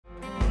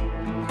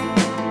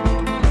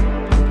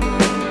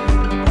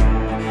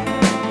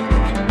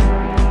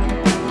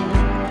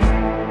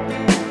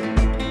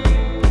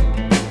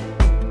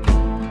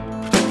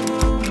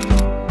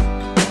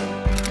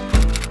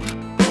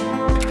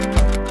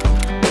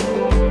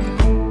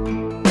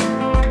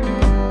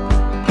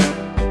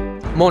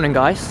Morning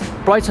guys,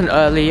 bright and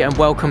early and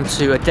welcome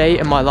to a day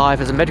in my life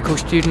as a medical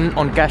student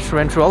on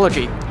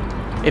gastroenterology.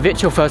 If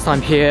it's your first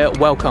time here,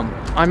 welcome.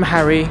 I'm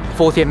Harry,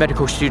 fourth year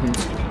medical student.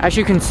 As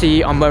you can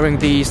see, I'm wearing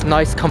these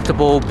nice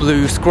comfortable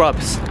blue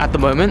scrubs at the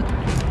moment.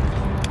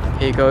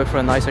 Here you go for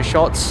a nicer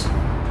shot.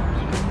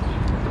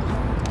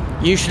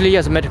 Usually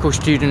as a medical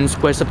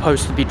student, we're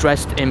supposed to be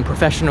dressed in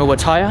professional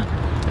attire.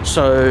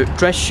 So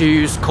dress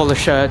shoes, collar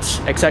shirts,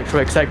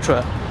 etc,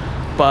 etc.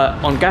 But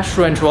on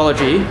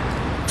gastroenterology,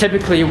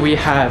 typically we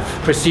have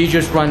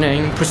procedures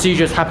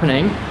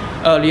happening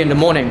early in the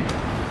morning.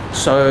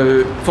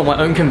 So for my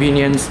own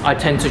convenience, I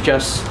tend to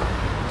just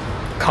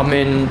come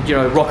in,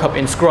 rock up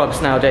in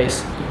scrubs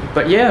nowadays.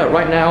 But yeah,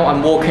 right now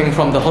I'm walking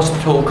from the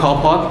hospital car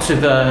park to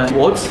the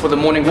wards for the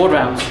morning ward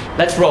rounds.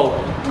 Let's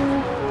roll.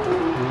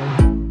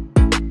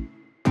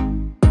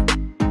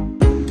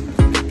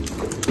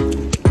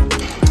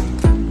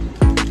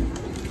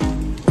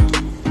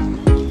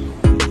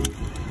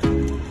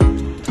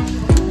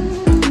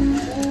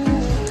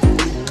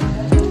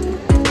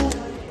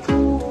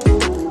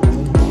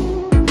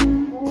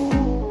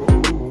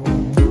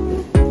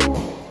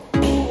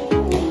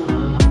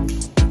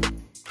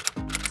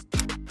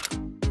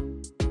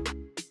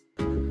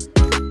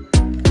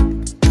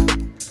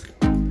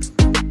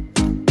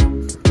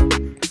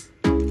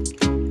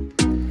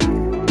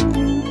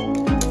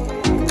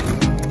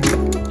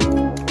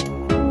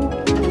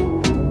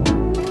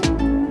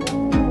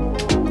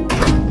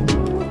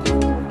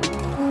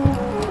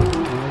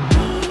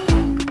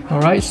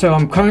 Alright, so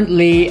I'm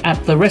currently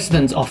at the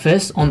resident's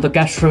office on the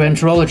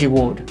gastroenterology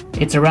ward.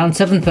 It's around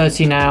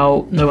 7:30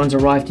 now, no one's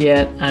arrived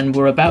yet, and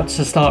we're about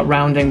to start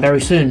rounding very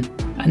soon.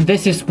 And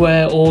this is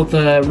where all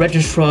the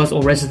registrars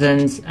or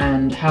residents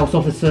and house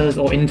officers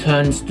or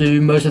interns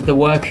do most of the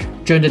work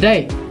during the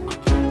day.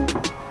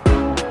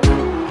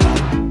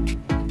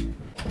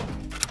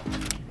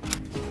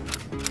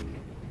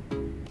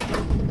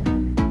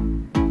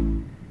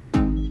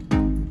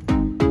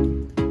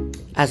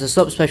 As a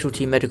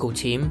subspecialty medical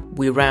team,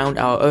 we round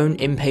our own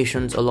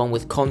inpatients along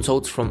with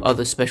consults from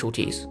other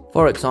specialties.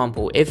 For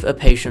example, if a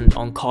patient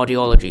on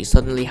cardiology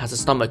suddenly has a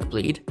stomach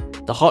bleed,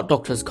 the heart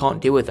doctors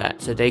can't deal with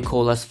that, so they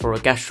call us for a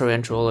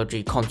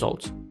gastroenterology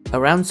consult.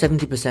 Around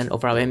 70%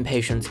 of our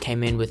inpatients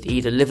came in with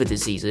either liver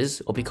diseases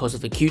or because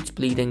of acute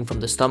bleeding from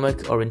the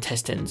stomach or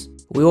intestines.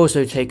 We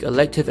also take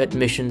elective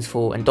admissions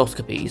for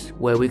endoscopies,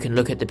 where we can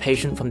look at the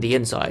patient from the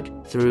inside,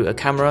 through a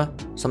camera,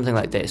 something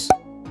like this.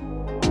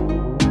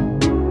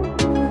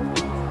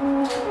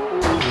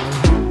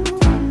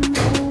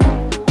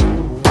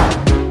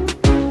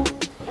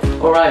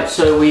 Alright,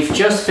 so we've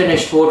just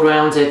finished ward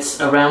rounds. It's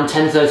around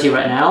 10:30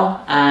 right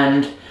now,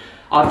 and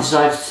I've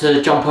decided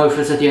to jump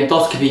over to the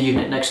endoscopy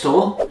unit next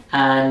door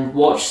and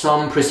watch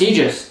some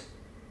procedures.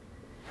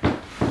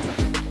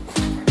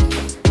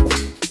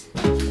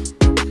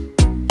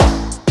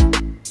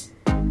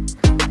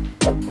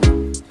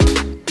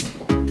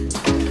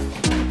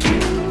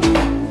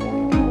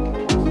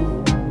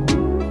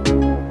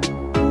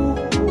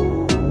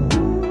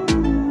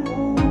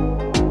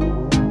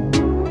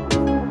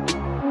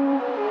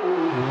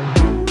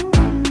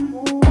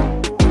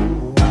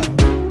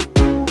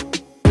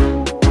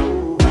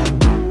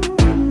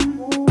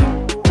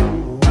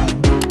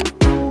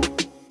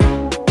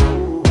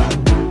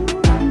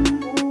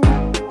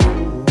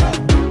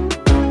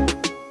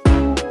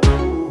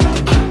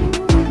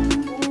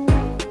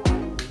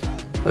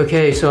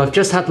 Okay, so I've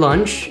just had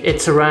lunch.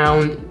 It's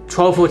around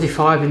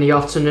 12:45 in the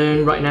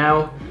afternoon right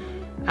now,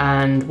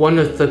 and one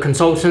of the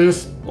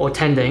consultants or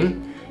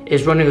attending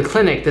is running a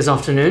clinic this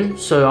afternoon,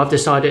 so I've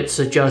decided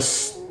to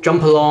just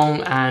jump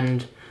along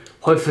and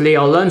hopefully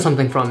I'll learn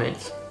something from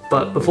it.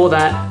 But before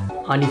that,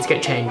 I need to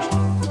get changed.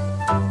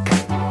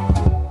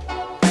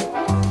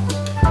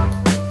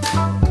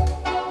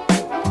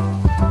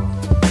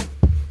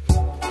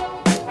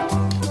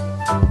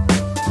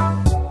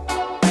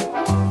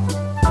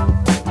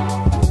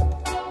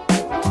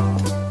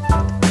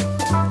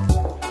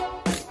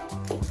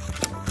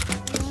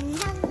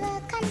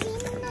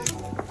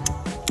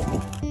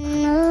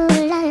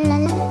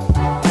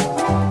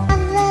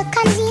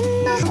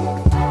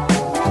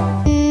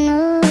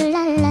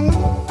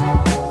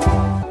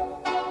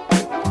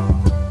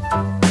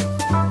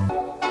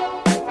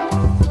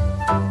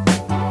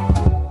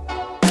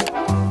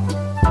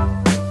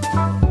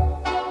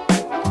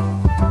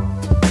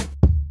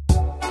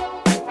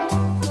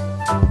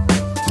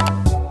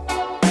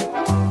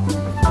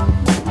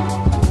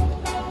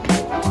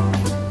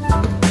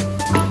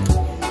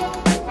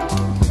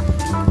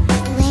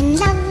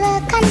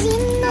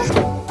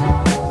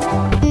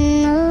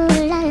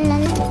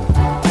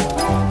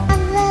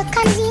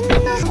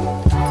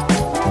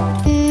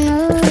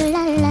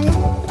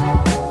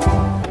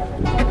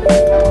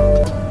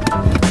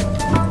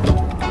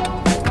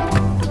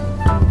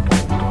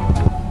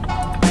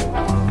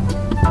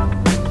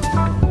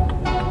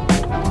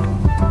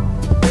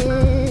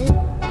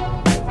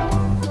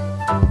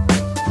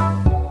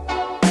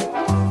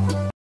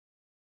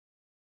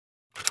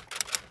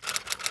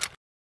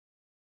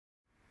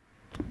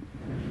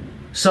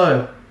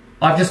 So,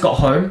 I've just got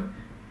home.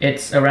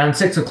 It's around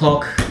 6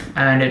 o'clock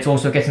and it's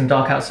also getting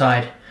dark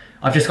outside.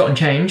 I've just gotten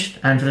changed,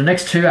 and for the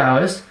next 2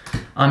 hours,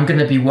 I'm going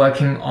to be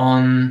working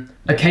on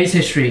a case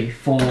history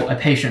for a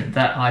patient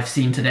that I've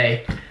seen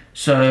today.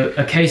 So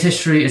a case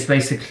history is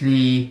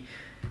basically,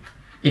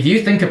 if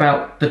you think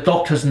about the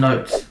doctor's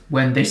notes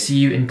when they see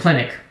you in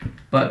clinic,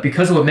 but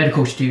because we're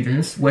medical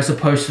students, we're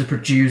supposed to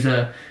produce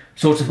a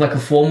sort of like a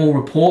formal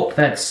report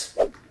that's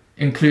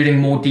including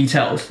more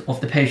details of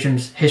the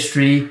patient's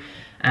history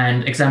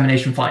and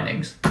examination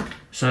findings.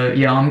 So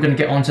yeah, I'm going to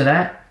get onto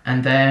that,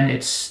 and then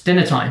it's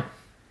dinner time.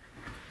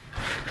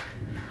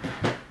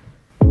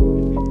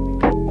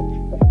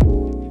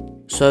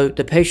 So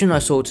the patient I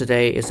saw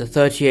today is a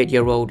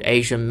 38-year-old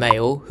Asian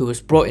male who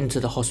was brought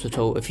into the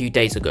hospital a few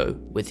days ago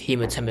with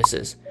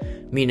hematemesis,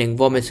 meaning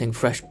vomiting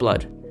fresh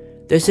blood.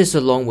 This is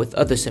along with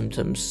other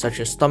symptoms such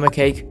as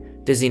stomachache,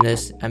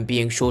 dizziness, and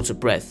being short of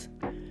breath.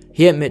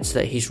 He admits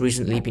that he's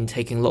recently been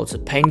taking lots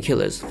of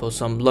painkillers for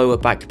some lower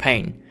back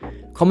pain.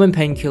 Common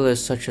painkillers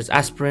such as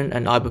aspirin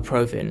and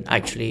ibuprofen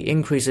actually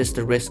increases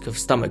the risk of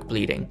stomach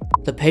bleeding.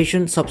 The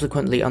patient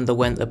subsequently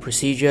underwent a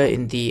procedure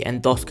in the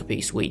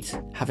endoscopy suite,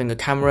 having a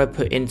camera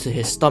put into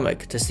his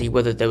stomach to see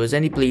whether there was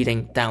any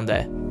bleeding down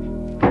there.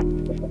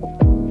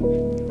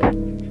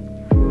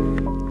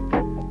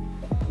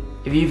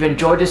 If you've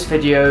enjoyed this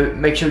video,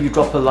 make sure you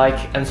drop a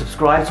like and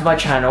subscribe to my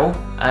channel,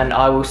 and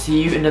I will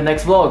see you in the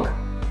next vlog.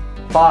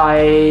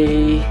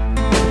 Bye!